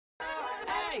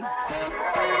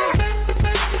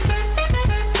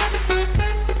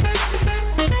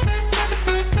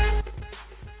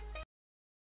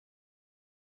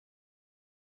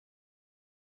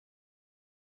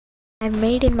I've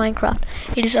made in Minecraft.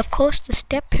 It is of course the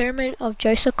step pyramid of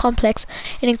Djoser complex.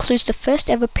 It includes the first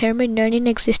ever pyramid known in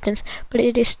existence, but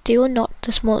it is still not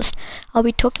the smallest. I'll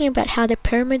be talking about how the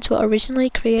pyramids were originally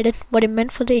created, what it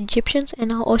meant for the Egyptians,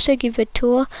 and I'll also give you a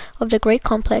tour of the great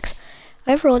complex.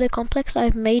 Overall, the complex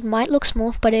I've made might look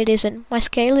small, but it isn't. My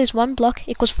scale is 1 block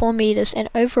equals 4 meters, and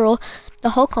overall, the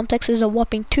whole complex is a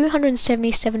whopping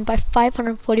 277 by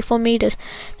 544 meters.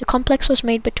 The complex was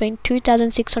made between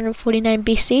 2649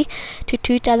 BC to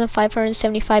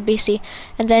 2575 BC,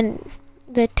 and then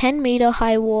the 10-meter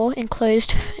high wall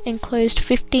enclosed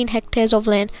 15 hectares of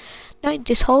land. Note,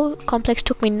 this whole complex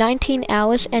took me 19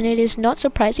 hours, and it is not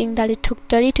surprising that it took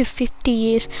 30 to 50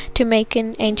 years to make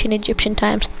in ancient Egyptian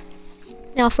times.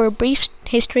 Now for a brief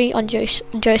history on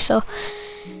Djoser.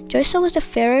 Djoser was a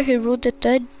pharaoh who ruled the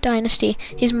 3rd dynasty.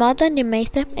 His mother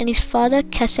Nemetha and his father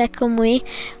Kasekamui,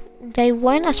 they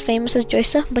weren't as famous as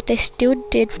Djoser, but they still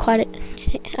did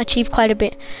achieve quite a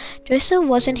bit. Djoser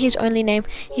wasn't his only name.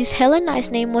 His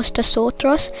Hellenized name was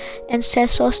Tasotros and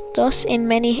Sesostos in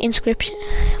many inscriptions.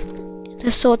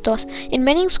 In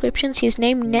many inscriptions, he is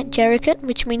named Net-Jerikat,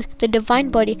 which means the divine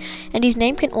body, and his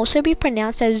name can also be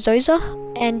pronounced as Djoser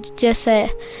and Djoser.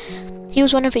 He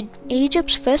was one of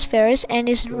Egypt's first pharaohs and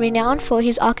is renowned for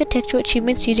his architectural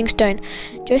achievements using stone.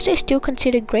 Djoser is still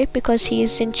considered great because he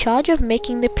is in charge of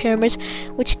making the pyramids,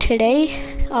 which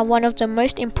today are one of the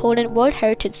most important World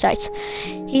Heritage Sites.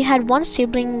 He had one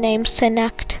sibling named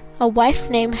Senakht, a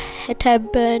wife named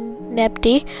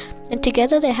Hetebnebdi, and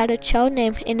together they had a child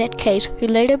named Inetkes, who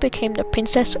later became the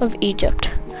Princess of Egypt.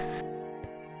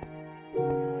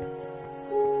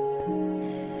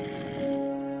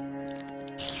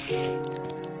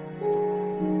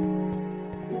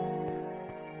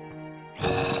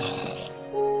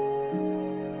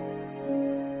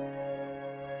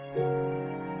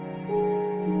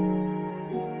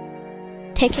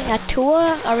 Taking a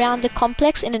tour around the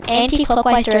complex in an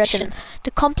anti-clockwise direction.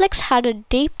 The complex had a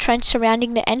deep trench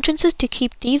surrounding the entrances to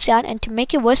keep thieves out, and to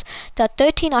make it worse, there are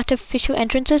 13 artificial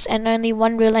entrances and only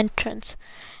one real entrance.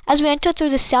 As we enter through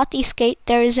the southeast gate,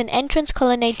 there is an entrance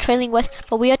colonnade trailing west,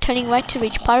 but we are turning right to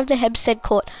reach part of the Hebsed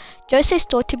court. Djoser is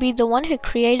thought to be the one who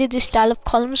created this style of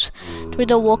columns through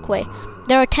the walkway.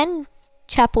 There are 10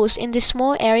 chapels in this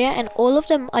small area, and all of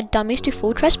them are dummies to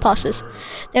fool trespassers.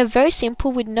 They are very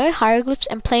simple with no hieroglyphs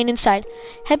and plain inside.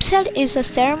 Hebsed is a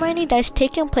ceremony that is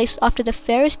taking place after the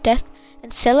pharaoh's death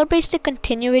and celebrates the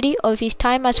continuity of his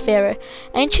time as pharaoh.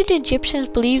 Ancient Egyptians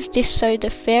believed this so the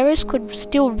pharaohs could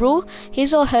still rule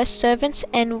his or her servants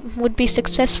and would be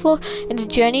successful in the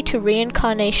journey to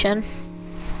reincarnation.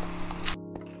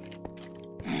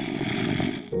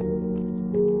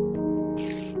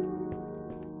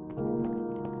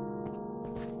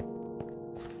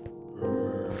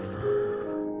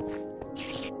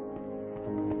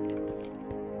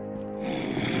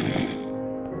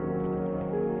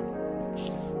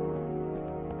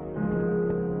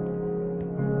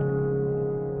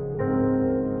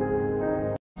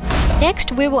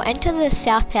 Next, we will enter the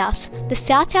South House. The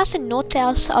South House and North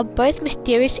House are both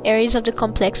mysterious areas of the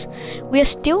complex. We are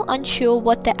still unsure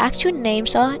what their actual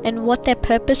names are and what their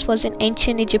purpose was in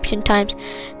ancient Egyptian times.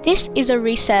 This is a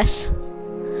recess.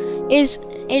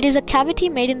 It is a cavity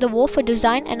made in the wall for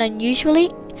design, and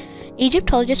unusually,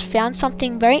 Egyptologists found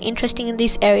something very interesting in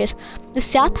these areas. The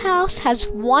South House has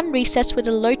one recess with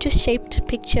a lotus-shaped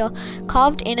picture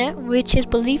carved in it, which is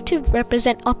believed to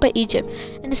represent Upper Egypt,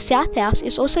 and the South House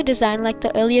is also designed like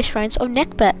the earlier shrines of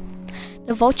Nekhbet,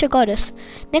 the vulture goddess.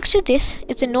 Next to this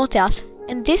is the North House,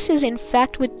 and this is in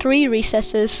fact with 3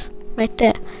 recesses right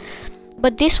there.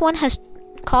 But this one has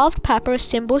carved papyrus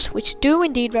symbols which do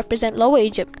indeed represent Lower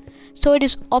Egypt, so it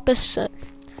is opposite.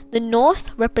 The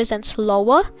North represents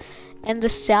Lower, and the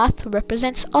South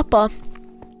represents Upper.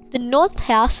 The North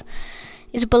House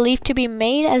is believed to be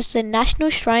made as the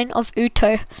national shrine of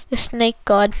Uto, the snake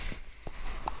god.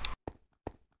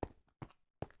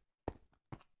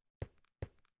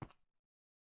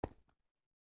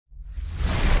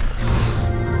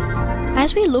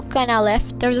 As we look on our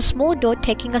left, there is a small door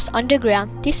taking us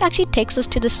underground. This actually takes us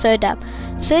to the Serdab.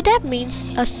 Serdab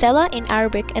means a cellar in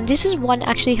Arabic, and this is one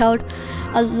actually held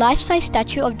a life-size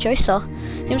statue of Djoser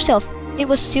himself. It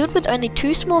was sealed with only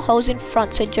 2 small holes in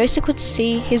front so Djoser could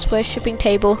see his worshipping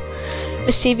table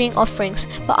receiving offerings,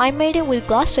 but I made it with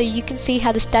glass so you can see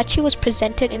how the statue was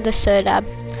presented in the Serdab.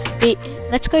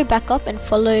 Let's go back up and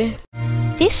follow.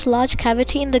 This large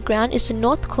cavity in the ground is the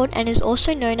North Court and is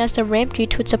also known as the ramp due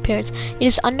to its appearance. It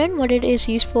is unknown what it is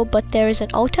used for, but there is an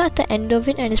altar at the end of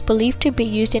it and is believed to be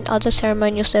used in other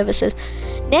ceremonial services.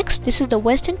 Next, this is the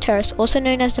Western Terrace, also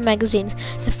known as the Magazines.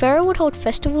 The pharaoh would hold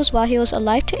festivals while he was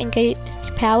alive to engage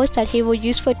powers that he will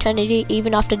use for eternity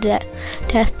even after death.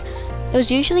 It was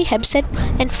usually Hebsed.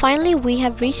 And finally, we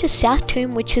have reached the South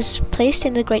Tomb, which is placed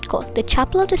in the Great Court. The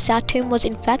chapel of the South Tomb was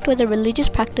in fact where the religious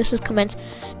practices commenced.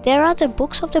 There are the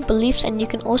books of the beliefs, and you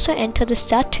can also enter the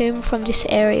South Tomb from this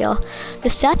area. The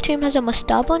South Tomb has a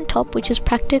mastaba on top, which is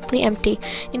practically empty.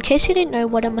 In case you didn't know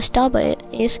what a mastaba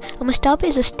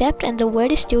is a step, and the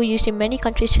word is still used in many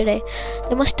countries today.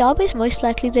 The mastaba is most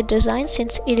likely the design,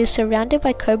 since it is surrounded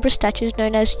by cobra statues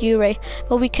known as ure,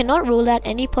 but we cannot rule out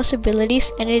any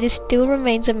possibilities, and it still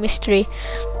remains a mystery.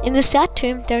 In the South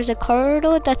Tomb, there is a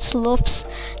corridor that slopes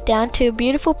down to a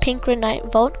beautiful pink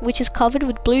granite vault, which is covered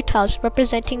with blue tiles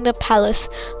representing the palace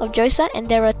of Djoser, and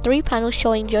there are 3 panels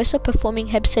showing Djoser performing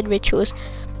Hebsed rituals.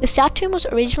 The South Tomb was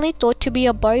originally thought to be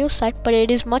a burial site, but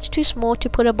it is much too small to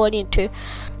put a body into.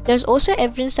 There is also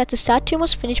evidence that the South Tomb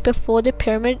was finished before the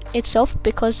pyramid itself,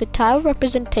 because the tile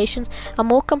representations are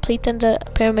more complete than the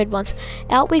pyramid ones.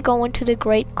 Out we go onto the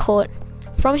Great Court.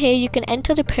 From here you can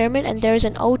enter the pyramid, and there is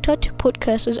an altar to put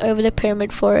cursors over the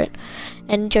pyramid for it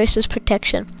and Djoser's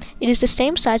protection. It is the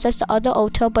same size as the other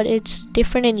altar, but it's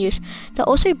different in use. There are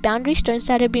also boundary stones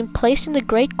that have been placed in the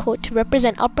Great Court to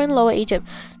represent Upper and Lower Egypt.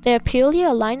 They are purely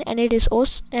aligned, and it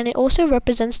also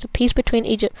represents the peace between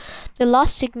Egypt. The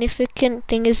last significant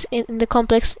thing is in the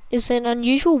complex is an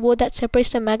unusual wall that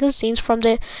separates the Magazines from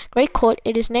the Great Court.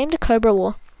 It is named the Cobra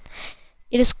Wall.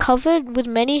 It is covered with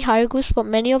many hieroglyphs, but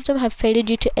many of them have faded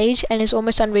due to age and is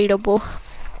almost unreadable.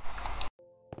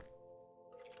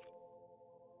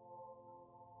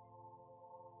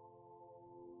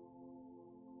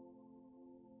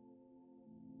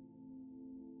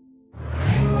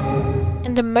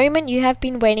 And the moment you have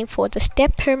been waiting for, the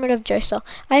Step Pyramid of Djoser.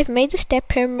 I have made the Step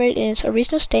Pyramid in its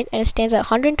original state, and it stands at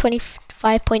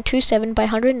 125.27 by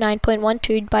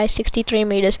 109.12 by 63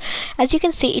 meters. As you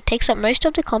can see, it takes up most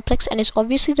of the complex and is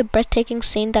obviously the breathtaking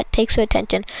scene that takes your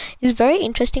attention. It is very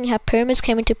interesting how pyramids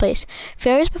came into place.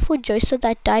 Pharaohs before Djoser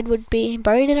that died would be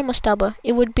buried in a mastaba.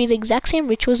 It would be the exact same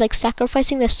rituals like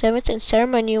sacrificing their servants and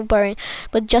ceremonial burying,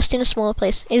 but just in a smaller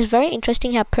place. It is very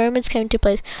interesting how pyramids came into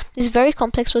place. This very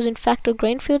complex was in fact a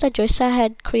grain field that Djoser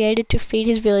had created to feed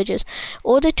his villagers.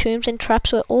 All the tombs and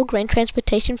traps were all grain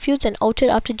transportation fields and altered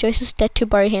after Djoser's death to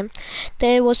bury him.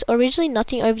 There was originally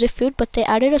nothing over the field, but they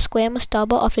added a square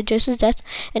mastaba after Djoser's death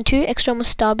and 2 extra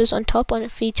mastabas on top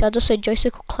of each other so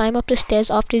Djoser could climb up the stairs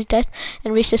after his death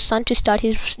and reach the sun to start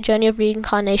his journey of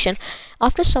reincarnation.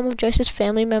 After some of Djoser's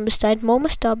family members died, more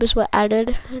mastabas were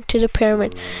added to the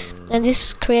pyramid, and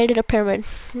this created a pyramid.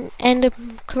 And the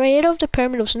creator of the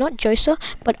pyramid was not Djoser,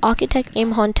 but architect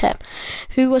Imhotep,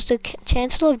 who was the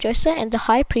chancellor of Djoser and the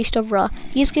high priest of Ra.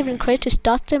 He is given credit to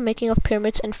start the making of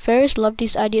pyramids, and pharaohs loved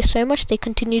these ideas so much they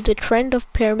continued the trend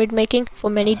of pyramid making for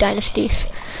many dynasties.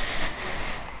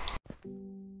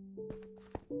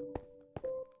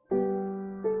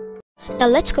 Now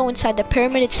let's go inside the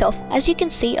pyramid itself. As you can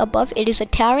see above, it is a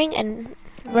towering, and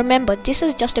remember, this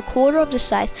is just a quarter of the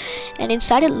size, and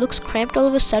inside it looks cramped all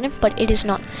of a sudden, but it is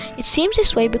not. It seems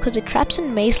this way because the traps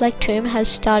and maze-like tomb has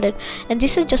started, and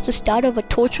this is just the start of a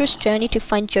torturous journey to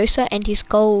find Djoser and his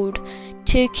gold.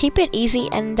 To keep it easy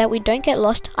and that we don't get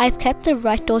lost, I've kept the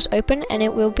right doors open, and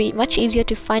it will be much easier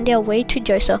to find our way to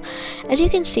Djoser. As you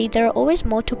can see, there are always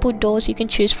multiple doors you can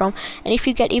choose from, and if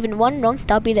you get even one wrong,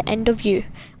 that'll be the end of you.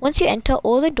 Once you enter,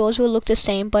 all the doors will look the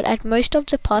same, but at most of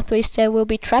the pathways there will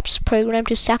be traps programmed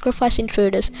to sacrifice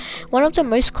intruders. One of the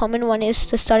most common one is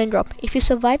the sudden drop. If you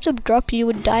survive the drop, you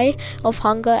would die of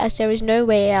hunger as there is no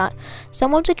way out.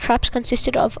 Some of the traps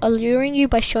consisted of alluring you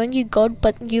by showing you God,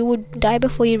 but you would die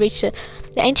before you reached it.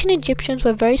 The ancient Egyptians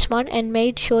were very smart and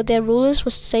made sure their rulers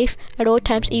were safe at all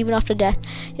times, even after death.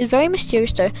 It's very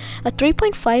mysterious though. A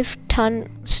 3.5-ton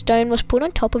stone was put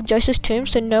on top of Djoser's tomb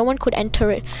so no one could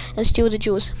enter it and steal the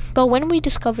jewels. But when we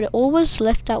discovered it, all was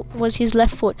left out was his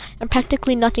left foot and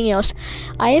practically nothing else.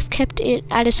 I have kept it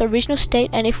at its original state,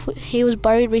 and if he was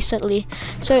buried recently,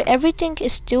 so everything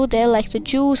is still there, like the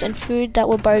jewels and food that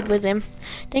were buried with him.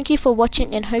 Thank you for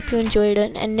watching and hope you enjoyed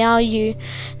it, and now you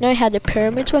know how the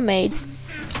pyramids were made.